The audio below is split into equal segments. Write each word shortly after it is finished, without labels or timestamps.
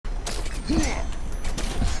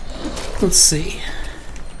Let's see.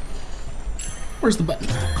 Where's the button?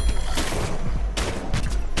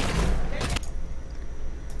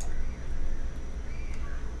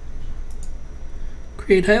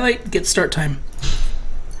 Create highlight, get start time.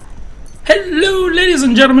 Hello, ladies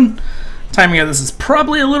and gentlemen. Timing of this is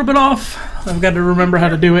probably a little bit off. I've got to remember how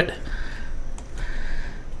to do it.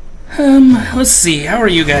 Let's see. How are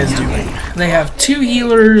you guys doing? They have 2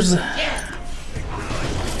 healers.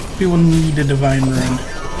 We will need a divine rune.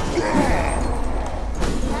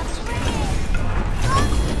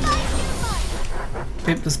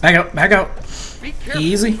 Okay, just back out, back out.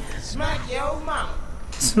 Easy. Smack yo mama.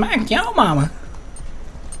 Smack yo mama.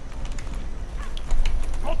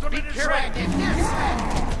 Ultimate is ready.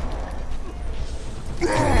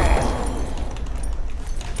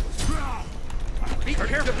 Be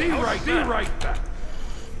careful. Be right back.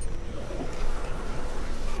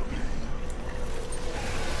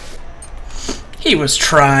 He was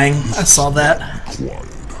trying. I saw that. Required.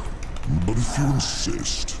 But if you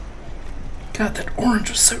insist. God, that orange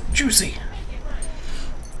was so juicy.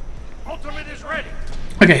 Ultimate is ready.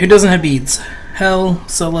 Okay, who doesn't have beads? Hell,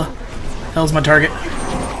 Scylla. Hell's my target.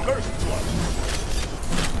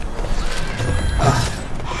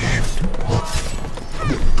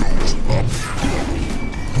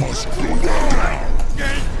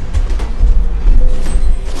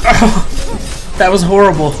 Oh, that was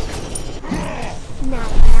horrible.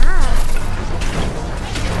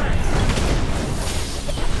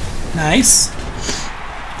 Nice.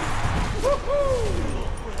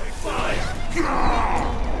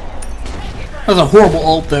 That was a horrible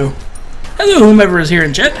ult, though. Hello, whomever is here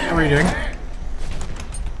in chat. How are you doing?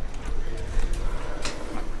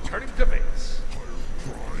 Turning to base.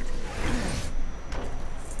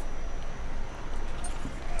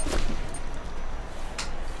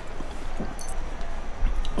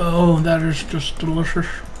 Oh, that is just delicious.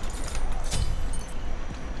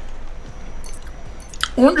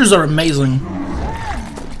 Oranges are amazing.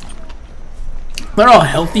 They're all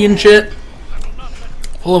healthy and shit.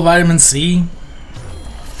 Full of vitamin C.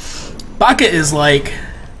 Baka is like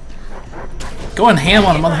going ham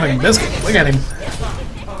on a motherfucking biscuit. Look at him.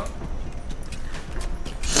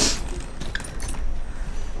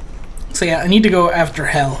 So yeah, I need to go after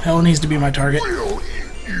Hell. Hell needs to be my target.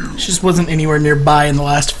 She just wasn't anywhere nearby in the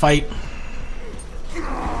last fight.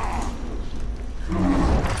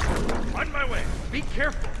 On my way. Be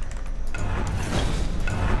careful.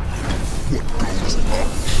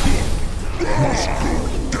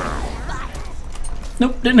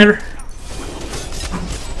 Nope, didn't hit her.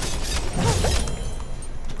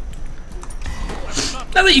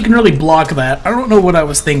 Now that you can really block that, I don't know what I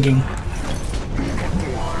was thinking.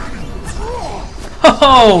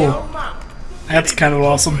 Oh! That's kind of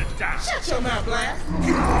awesome. Shut your mouth, Blast.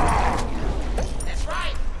 That's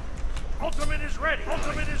right. Ultimate is ready.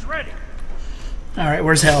 Ultimate is ready. Alright,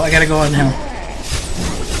 where's Hell? I gotta go on Hell.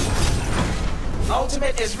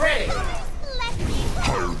 Ultimate is ready.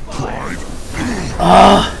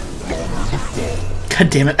 Ah! God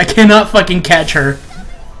damn it, I cannot fucking catch her.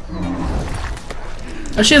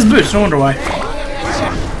 Oh, she has boots, no wonder why.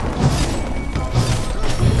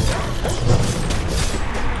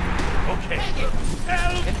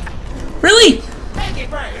 Really? I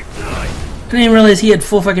didn't even realize he had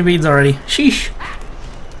full fucking beads already. Sheesh.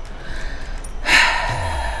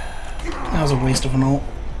 That was a waste of an ult.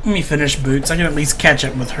 Let me finish boots. I can at least catch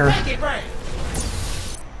up with her. I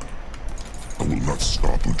will not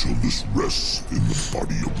stop until this rests in the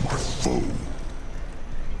body of my foe.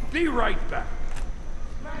 Be right back.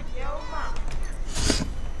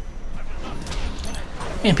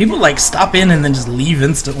 Man, people like stop in and then just leave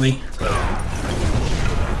instantly.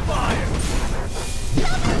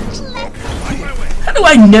 How do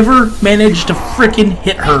I never manage to frickin'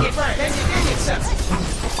 hit her?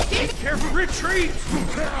 Careful, retreat.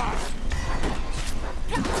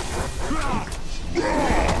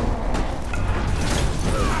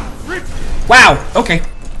 Wow, okay.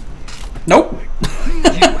 Nope.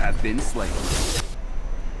 You have been slain.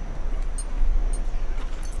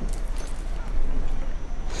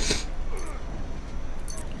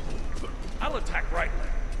 I'll attack right.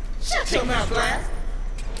 Shut your mouth, Blast.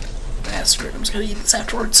 Ah, screw it, I'm just gonna eat this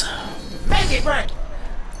afterwards. Make it right.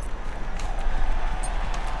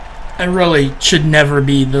 I really should never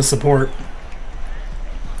be the support.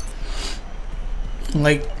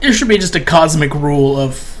 Like, it should be just a cosmic rule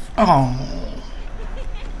of, oh,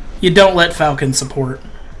 you don't let Falcon support.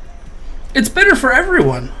 It's better for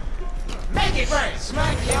everyone. Make it right.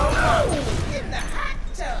 Smack your nose in the hot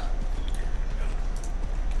tub.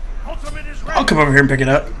 Ultimate is ready. I'll come over here and pick it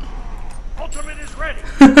up. Ultimate is ready.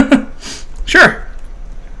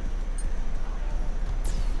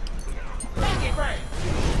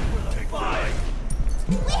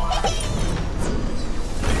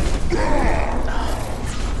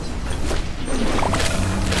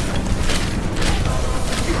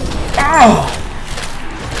 Oh!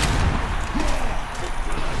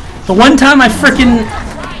 The one time I frickin'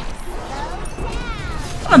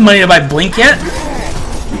 I don't have money to buy Blink yet.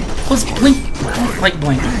 What's Blink? I don't like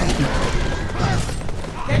Blink.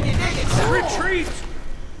 Retreat!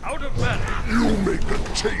 Out of battle. You make a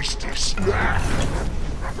tasty snack.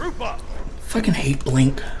 Group up. Fucking hate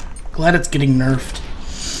Blink. Glad it's getting nerfed.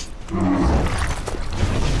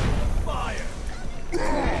 Fire.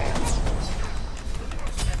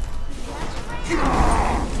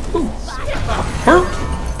 Burp.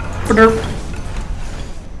 Derp.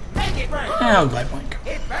 Make it burn. I'll buy Blink.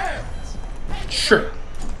 It burns. Sure.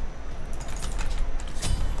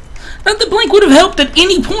 Not that Blink would have helped at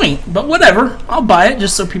any point, but whatever. I'll buy it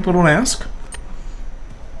just so people don't ask.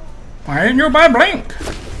 Why didn't you buy Blink?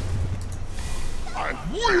 I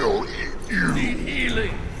will eat you. Need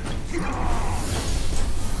healing.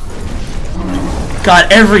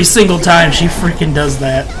 God, every single time she freaking does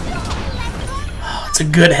that. Oh, it's a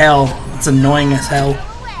good hell. It's annoying as hell.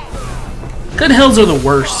 Good hells are the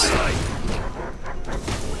worst.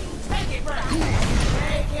 Make it burn.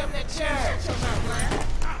 Take him to church.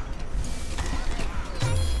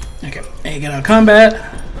 Okay, hey, get out of combat.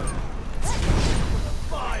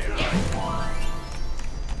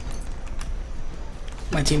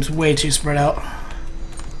 My team's way too spread out.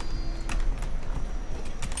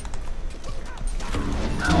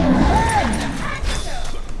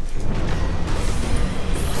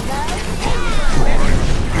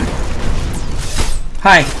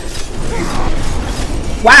 Hi.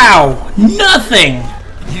 Wow, nothing.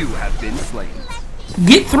 You have been slain.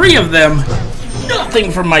 Get 3 of them.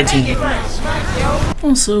 Nothing from my team. Burn. Smack yo.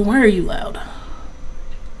 Also, why are you loud?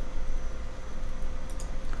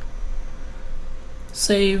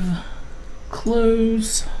 Save.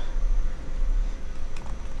 Close.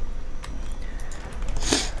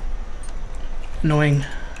 Annoying.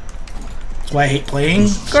 That's why I hate playing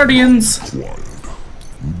Guardians. Quiet.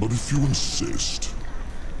 But if you insist,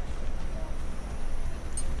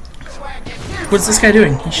 What's this guy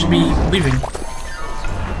doing? He should be leaving.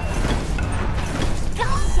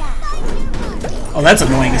 Oh, that's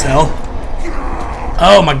annoying as hell.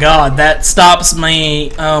 Oh my god, that stops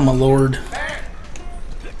me. Oh my lord.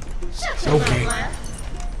 Okay.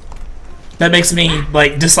 That makes me,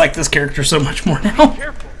 like, dislike this character so much more now.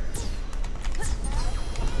 Careful.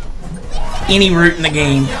 Any route in the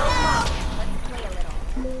game.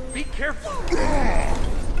 Be careful.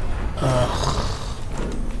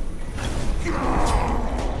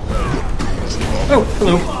 Oh,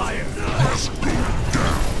 hello.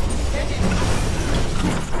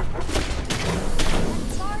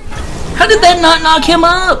 How did that not knock him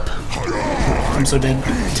up? I'm so dead.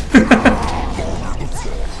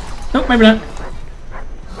 Nope, maybe not.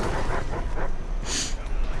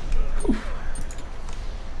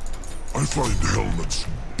 I find helmets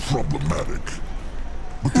problematic.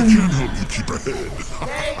 But they can help you keep ahead.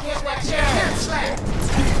 Take him to church.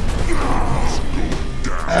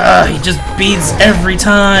 He just beats every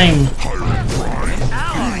time.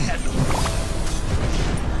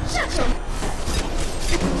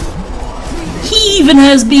 He even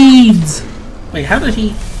has beads. Wait, how did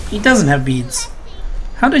he? He doesn't have beads.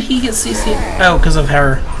 How did he get CC? Oh, because of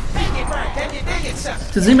her. Make it burn. Then you dig it, son.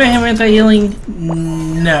 Does anybody have anti-healing?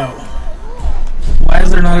 No. Why is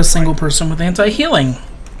there not a single person with anti-healing?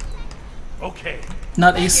 Okay.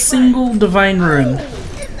 Not a single divine rune. In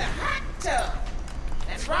the hot tub.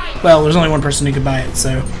 That's right. Well, there's only one person who could buy it,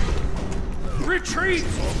 so. Retreat.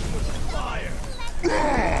 Fire.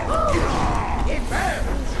 It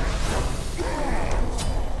burns.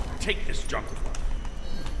 Take this junk.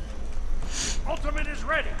 Ultimate is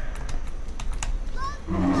ready.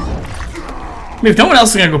 I mean, if no one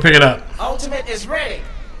else is gonna go pick it up. Ultimate is ready.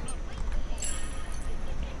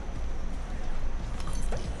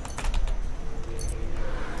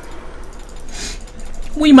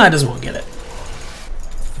 We might as well get it.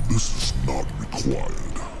 This is not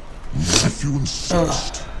required. But if you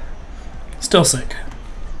insist, Still sick.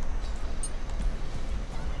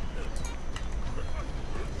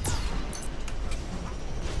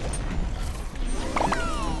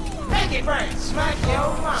 Make it burn. Smack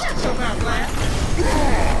your mouth. Shut your mouth, lad.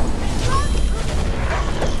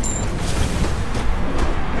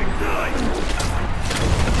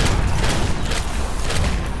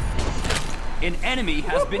 An enemy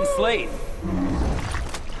has been slain.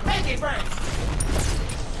 Make it burn.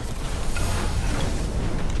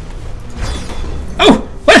 Oh,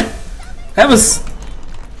 what? That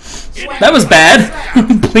was bad.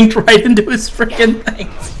 Blinked right into his freaking thing.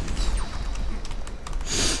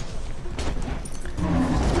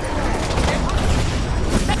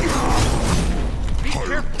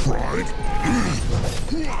 higher pride.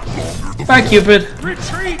 Bye, Cupid.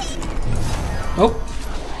 Retreat! Oh.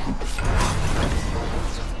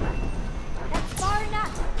 That's far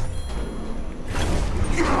enough.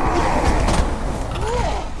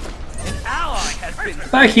 An ally has been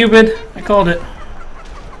Bye, Cupid. I called it.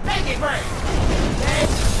 Make it rain.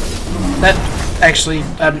 That actually,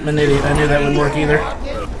 I'm an idiot. I knew that wouldn't work either.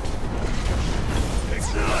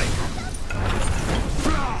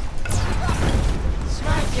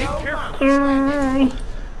 Smite your mama.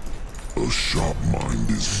 A sharp mind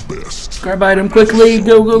is best. Grab item quickly.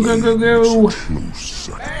 Go, go, go, go, go. Close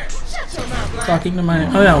second. Shut your mouth, Black. Talking to my.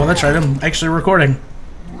 Oh, yeah, well, that's right. I'm actually recording.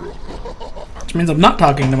 Which means I'm not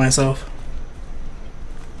talking to myself.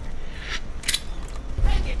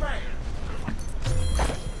 Make it rain.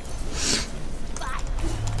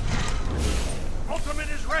 Ultimate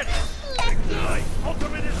is ready. Ignite.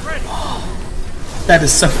 Ultimate is ready. That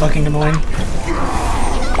is so fucking annoying.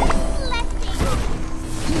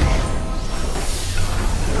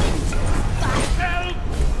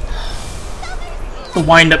 The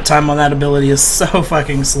wind-up time on that ability is so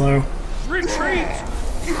fucking slow. Retreat!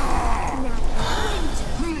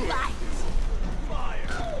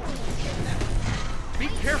 Be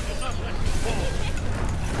careful not to let me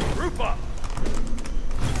fall. Group up.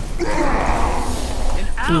 an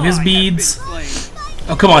ally Ooh, his has beads. been slain.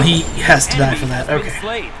 Oh, come on. He has to die Enemy for that. has been Okay.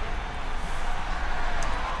 slain.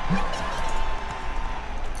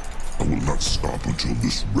 I will not stop until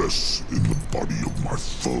this rests in the body of my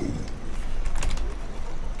foe.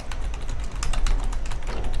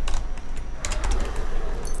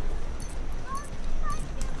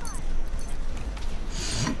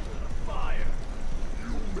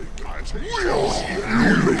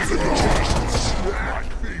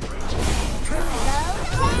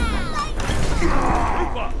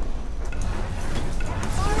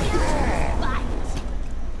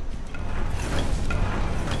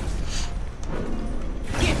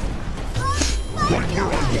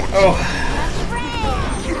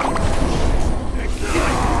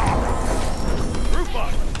 Group up. Group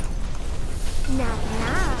up.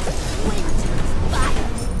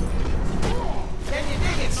 Can you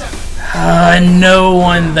dig it, son? No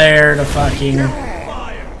one there to fucking.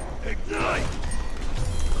 Fire. Ignite.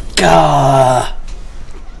 Gah.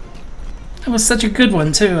 That was such a good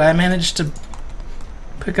one too. I managed to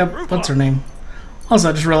pick up what's her name. Also,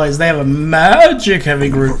 I just realized they have a magic heavy I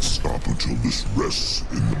will group. not stop until this rests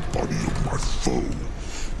in the body of my foe.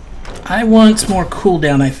 I want more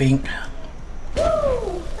cooldown, I think.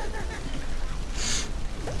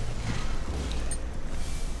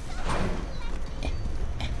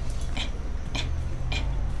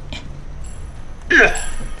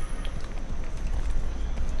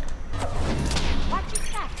 Watch your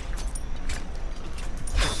step.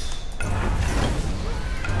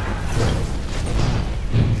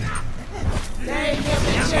 They give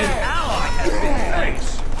me An chance. ally has been slain.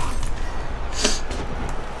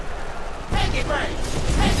 Make it rain.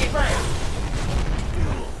 Make it rain.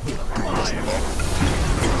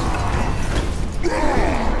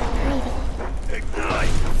 Ignite.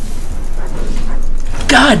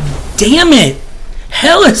 God damn it!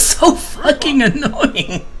 Hell is so fucking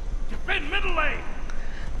annoying. Defend middle lane.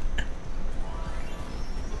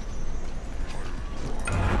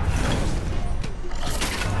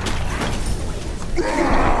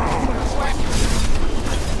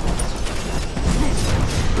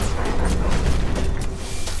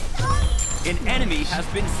 An enemy has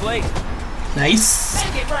been slain. Nice.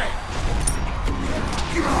 Make it rain.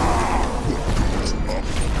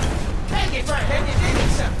 Make it rain. Can you dig it,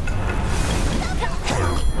 son?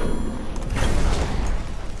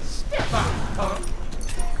 Step up, punk.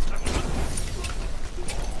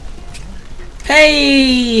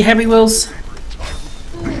 Hey, Heavy Wheels.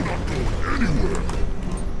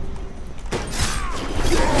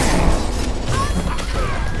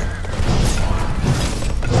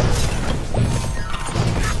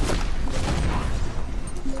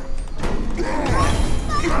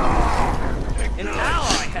 An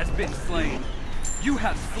ally has been slain. You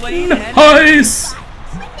have slain an enemy. Nice.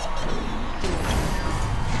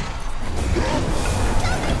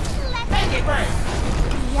 Make it rain.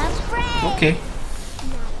 Okay.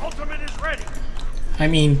 Ultimate is ready. I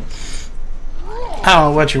mean, I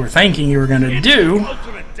don't know what you were thinking you were gonna do.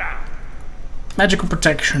 Ultimate down. Magical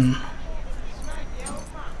protection.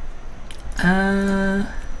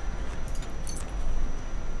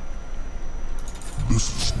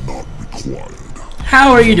 This is not required.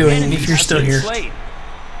 How are you doing Enemy if you're has still been here? slain.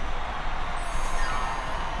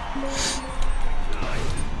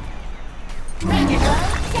 Make it rain.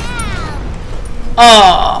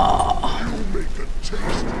 Oh, Make a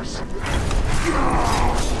taste.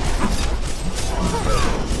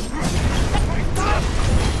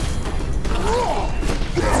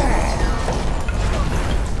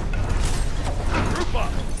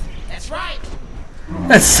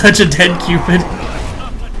 That's such a dead Cupid.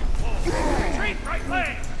 Retreat, right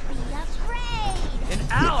lane. Be afraid. An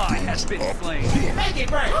ally has been slain. Make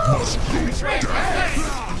it rain. Retreat, right lane.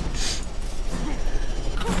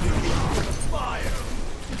 Fire.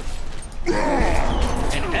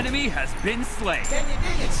 An enemy has been slain. Can you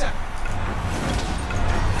dig it, son?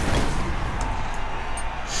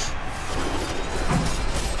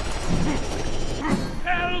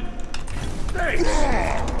 Help! Thanks.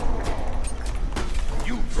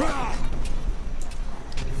 You try.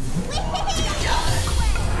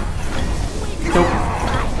 Nope.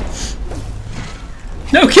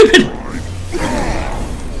 No, Cupid!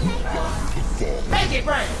 Make it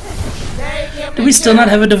rain. Take him Do we still not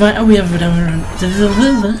have a divine? Oh, we have a divine.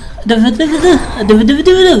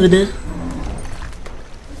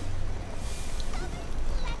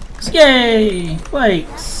 Yay!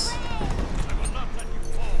 Likes.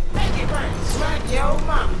 Make it rain. Smack your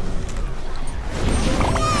mama.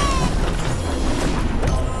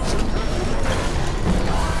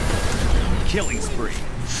 Killing spree.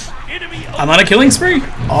 Enemy I'm on a killing spree.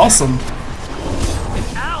 Awesome. An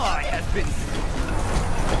ally has been slain.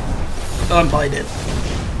 Oh, I'm probably dead.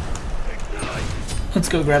 Let's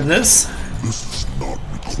go grab this. This is not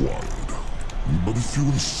required. But if you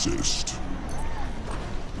insist,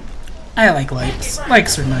 I like likes.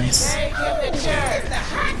 Likes are nice. Take him to church. The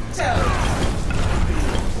hot tub.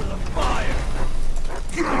 fire.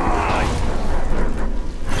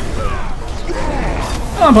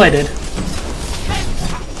 Oh, I'm probably dead.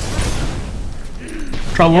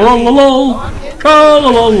 Tra-la-la-la-la.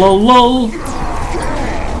 Tra-la-la-la-la.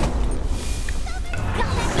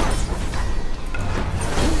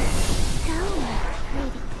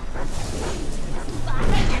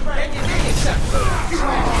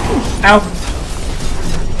 Ow.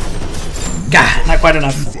 Gah, not quite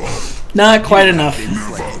enough. Not quite enough.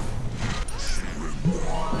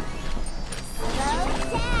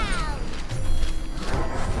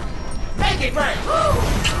 Make it rain.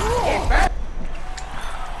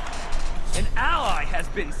 An ally has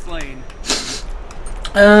been slain.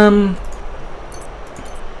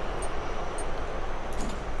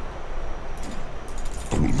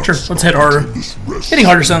 Sure, let's hit harder. this rest Hitting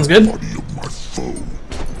harder sounds good. body of my foe.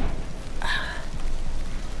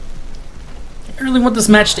 I really want this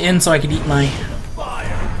match to end so I could eat my...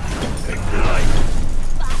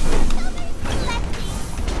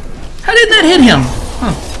 How did that hit him?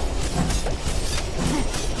 Huh.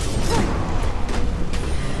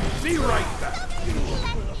 Be right back.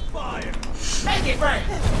 Fire. Make it rain.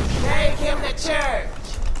 Take him to church.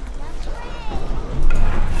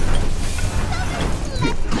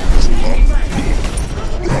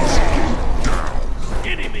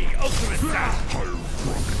 Enemy ultimate down.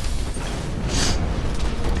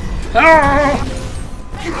 Ah!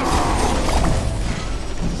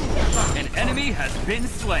 An enemy has been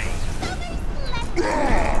slain.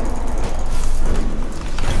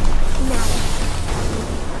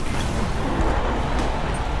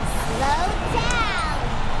 Slow down.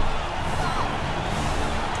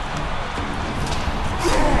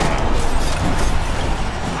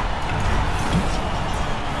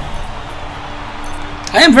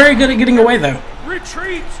 I am very good at getting away, though.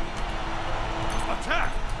 Retreat.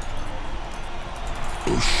 Attack.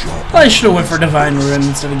 I should have went for Divine Ruin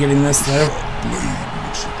instead of getting this, though.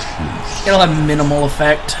 It'll have minimal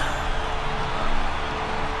effect.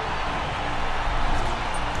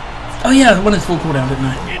 Oh yeah, I wanted full cooldown, didn't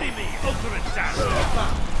I? Enemy ultimate down.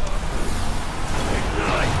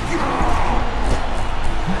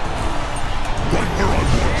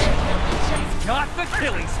 Got the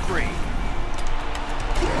killing spree.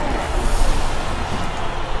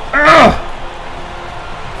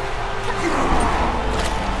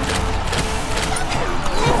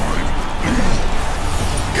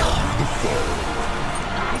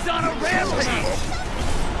 He's on a rampage.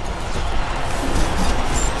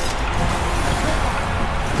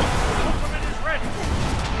 Ultimate is ready.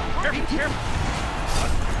 Careful,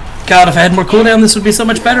 careful. God, if I had more cooldown, this would be so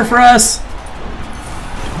much better for us.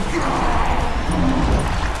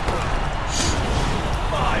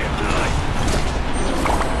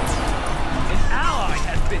 An ally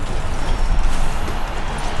has been.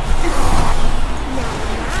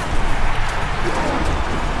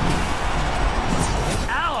 An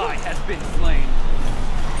ally has been slain.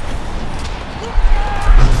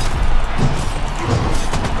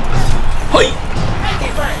 Hoi! Make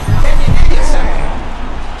it rain. Can you dig it, son?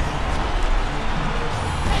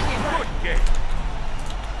 Make it rain. Good game.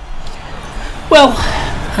 Well,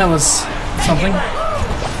 that was something.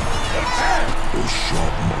 A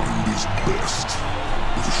sharp mind is best,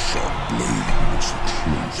 but a sharp blade makes a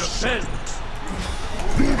true Defend.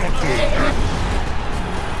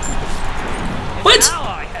 What?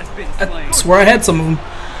 Ally has been slain. I swear I had some of them.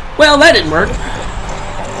 Well, that didn't work.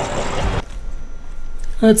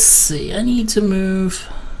 Let's see. I need to move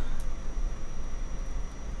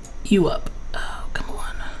you up. Oh, come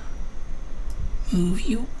on. Move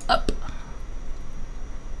you up.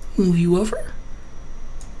 Move you over.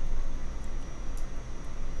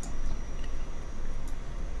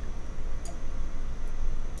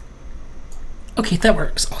 Okay, that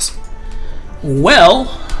works. Awesome.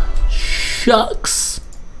 Well, shucks.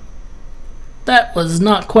 That was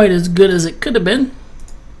not quite as good as it could have been.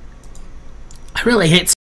 I really hate